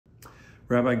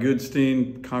Rabbi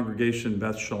Goodstein, Congregation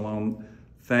Beth Shalom,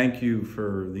 thank you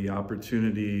for the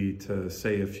opportunity to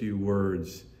say a few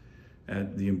words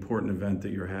at the important event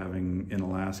that you're having in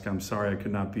Alaska. I'm sorry I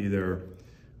could not be there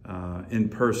in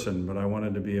person, but I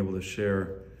wanted to be able to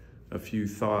share a few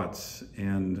thoughts.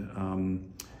 And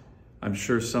I'm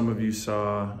sure some of you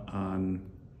saw on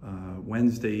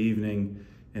Wednesday evening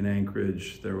in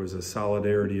Anchorage, there was a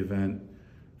solidarity event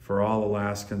for all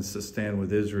Alaskans to stand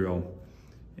with Israel.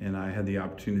 And I had the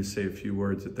opportunity to say a few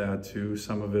words at that too.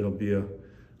 Some of it will be a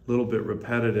little bit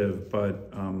repetitive,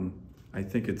 but I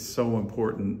think it's so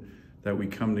important that we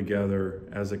come together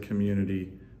as a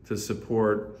community to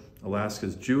support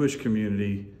Alaska's Jewish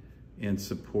community and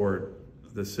support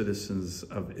the citizens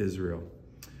of Israel.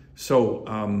 So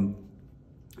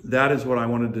that is what I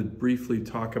wanted to briefly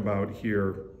talk about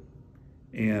here.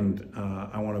 And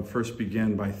I want to first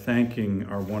begin by thanking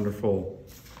our wonderful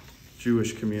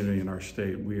Jewish community in our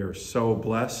state. We are so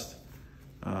blessed.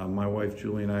 My wife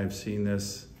Julie and I have seen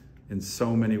this in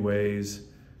so many ways.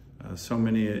 So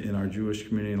many in our Jewish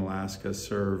community in Alaska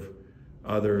serve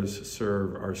others,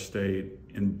 serve our state,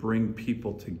 and bring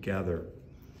people together.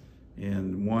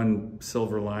 And one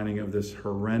silver lining of this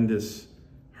horrendous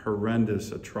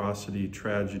atrocity,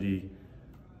 tragedy,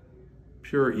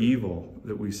 pure evil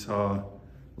that we saw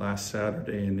last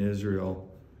Saturday in Israel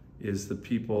is the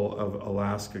people of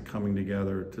Alaska coming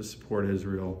together to support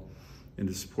Israel and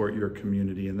to support your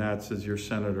community. And that's, as your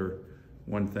senator,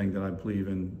 one thing that I believe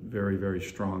in very, very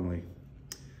strongly.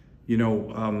 You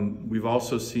know, we've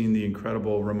also seen the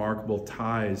incredible, remarkable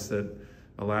ties that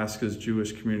Alaska's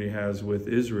Jewish community has with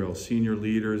Israel. Senior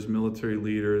leaders, military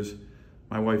leaders.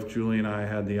 My wife Julie and I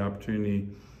had the opportunity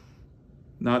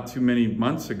not too many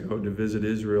months ago to visit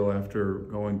Israel after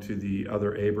going to the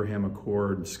other Abraham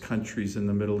Accords countries in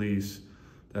the Middle East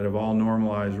that have all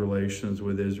normalized relations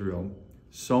with Israel.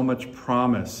 So much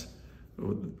promise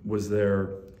was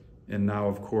there, and now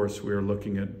of course we are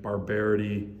looking at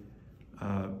barbarity,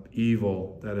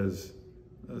 evil that has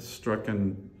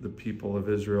stricken the people of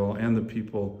Israel and the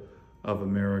people of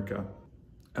America.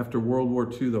 After World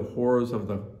War II, the horrors of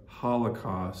the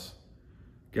Holocaust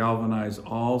galvanized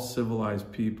all civilized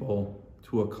people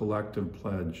to a collective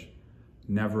pledge: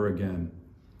 never again.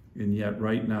 And yet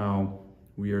right now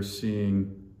we are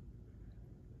seeing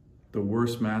the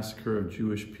worst massacre of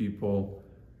Jewish people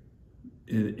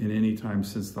in any time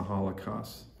since the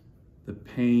Holocaust. The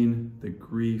pain, the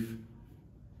grief,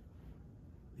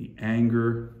 the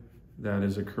anger that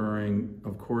is occurring,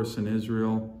 of course, in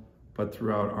Israel, but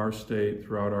throughout our state,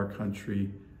 throughout our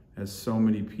country, as so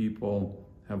many people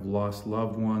have lost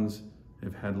loved ones,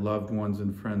 have had loved ones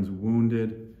and friends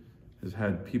wounded, has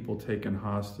had people taken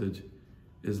hostage,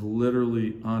 is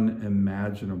literally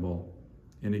unimaginable.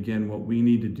 And again, what we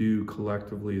need to do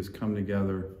collectively is come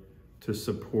together to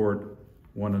support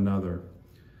one another.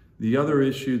 The other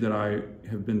issue that I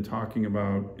have been talking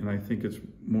about, and I think it's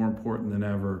more important than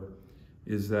ever,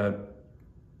 is that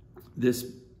this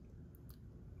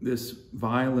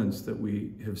violence that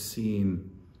we have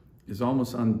seen is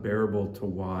almost unbearable to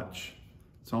watch.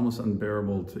 It's almost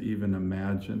unbearable to even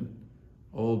imagine.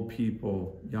 Old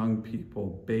people, young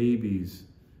people, babies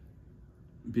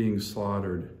being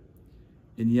slaughtered.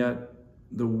 And yet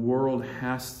the world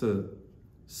has to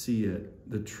see it.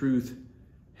 The truth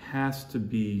has to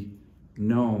be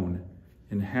known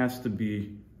and has to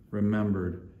be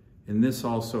remembered. And this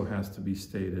also has to be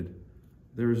stated.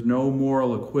 There is no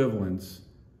moral equivalence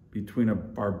between a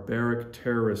barbaric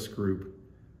terrorist group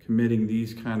committing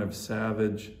these kind of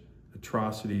savage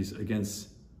atrocities against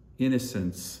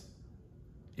innocents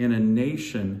in a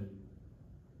nation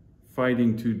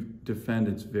fighting to defend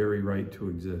its very right to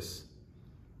exist.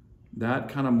 That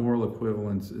kind of moral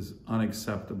equivalence is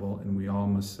unacceptable, and we all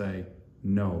must say,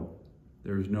 no,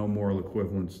 there is no moral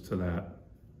equivalence to that.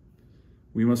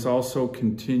 We must also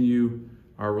continue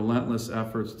our relentless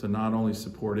efforts to not only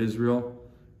support Israel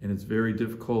in its very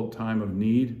difficult time of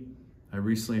need. I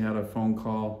recently had a phone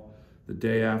call the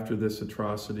day after this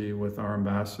atrocity with our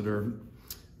ambassador,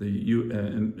 the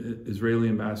Israeli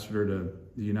ambassador to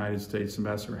the United States,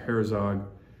 Ambassador Herzog.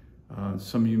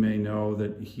 Some of you may know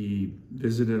that he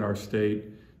visited our state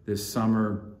this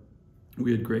summer.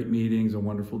 We had great meetings, a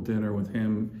wonderful dinner with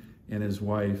him and his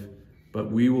wife, but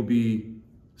we will be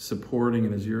supporting,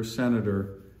 and as your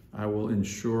senator, I will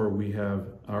ensure we have,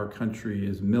 our country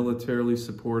is militarily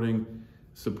supporting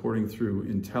through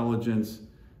intelligence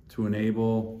to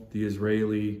enable the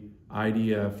Israeli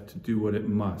IDF to do what it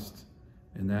must,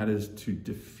 and that is to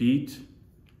defeat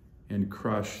and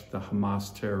crush the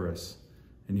Hamas terrorists.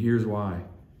 And here's why.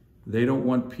 They don't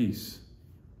want peace.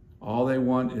 All they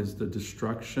want is the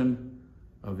destruction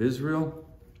of Israel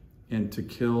and to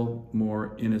kill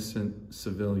more innocent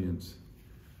civilians.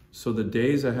 So the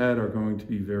days ahead are going to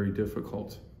be very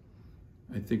difficult.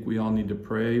 I think we all need to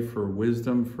pray for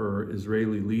wisdom for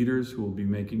Israeli leaders who will be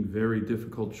making very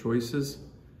difficult choices.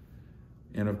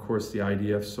 And of course, the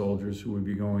IDF soldiers who would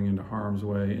be going into harm's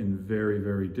way in very,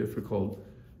 very difficult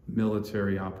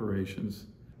military operations.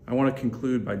 I want to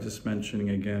conclude by just mentioning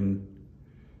again,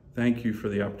 thank you for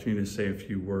the opportunity to say a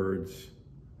few words.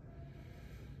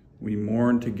 We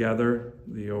mourn together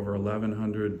the over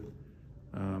 1,100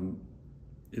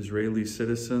 Israeli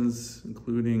citizens,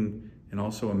 including and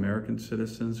also American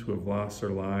citizens who have lost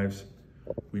their lives.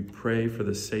 We pray for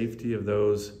the safety of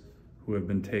those who have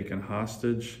been taken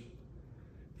hostage,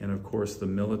 and of course the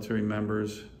military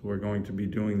members who are going to be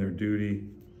doing their duty.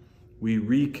 We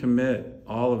recommit,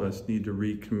 all of us need to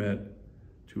recommit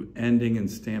to ending and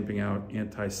stamping out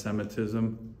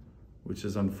anti-Semitism, which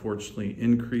is unfortunately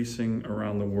increasing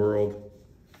around the world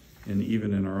and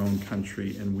even in our own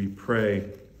country. And we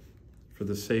pray for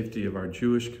the safety of our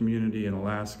Jewish community in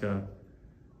Alaska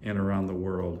and around the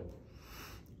world.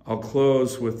 I'll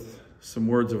close with some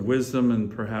words of wisdom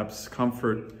and perhaps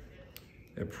comfort,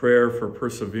 a prayer for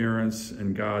perseverance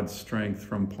and God's strength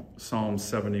from Psalm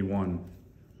 71.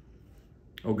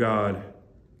 O God,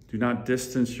 do not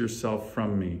distance yourself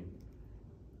from me.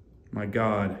 My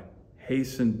God,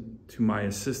 hasten to my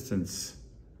assistance.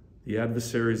 The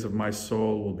adversaries of my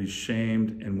soul will be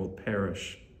shamed and will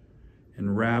perish,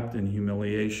 and wrapped in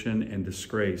humiliation and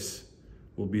disgrace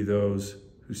will be those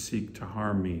who seek to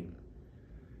harm me.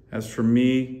 As for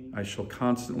me, I shall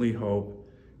constantly hope,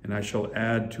 and I shall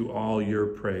add to all your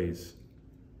praise.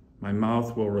 My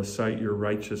mouth will recite your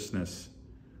righteousness,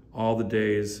 all the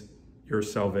days your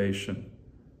salvation,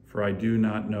 for I do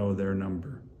not know their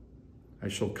number. I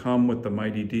shall come with the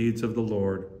mighty deeds of the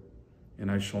Lord,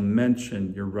 and I shall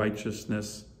mention your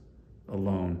righteousness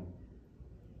alone.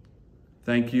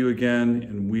 Thank you again,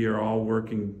 and we are all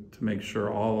working to make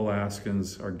sure all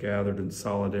Alaskans are gathered in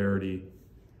solidarity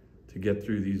to get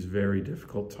through these very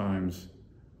difficult times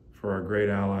for our great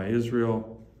ally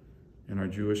Israel and our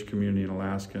Jewish community in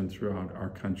Alaska and throughout our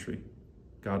country.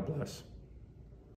 God bless.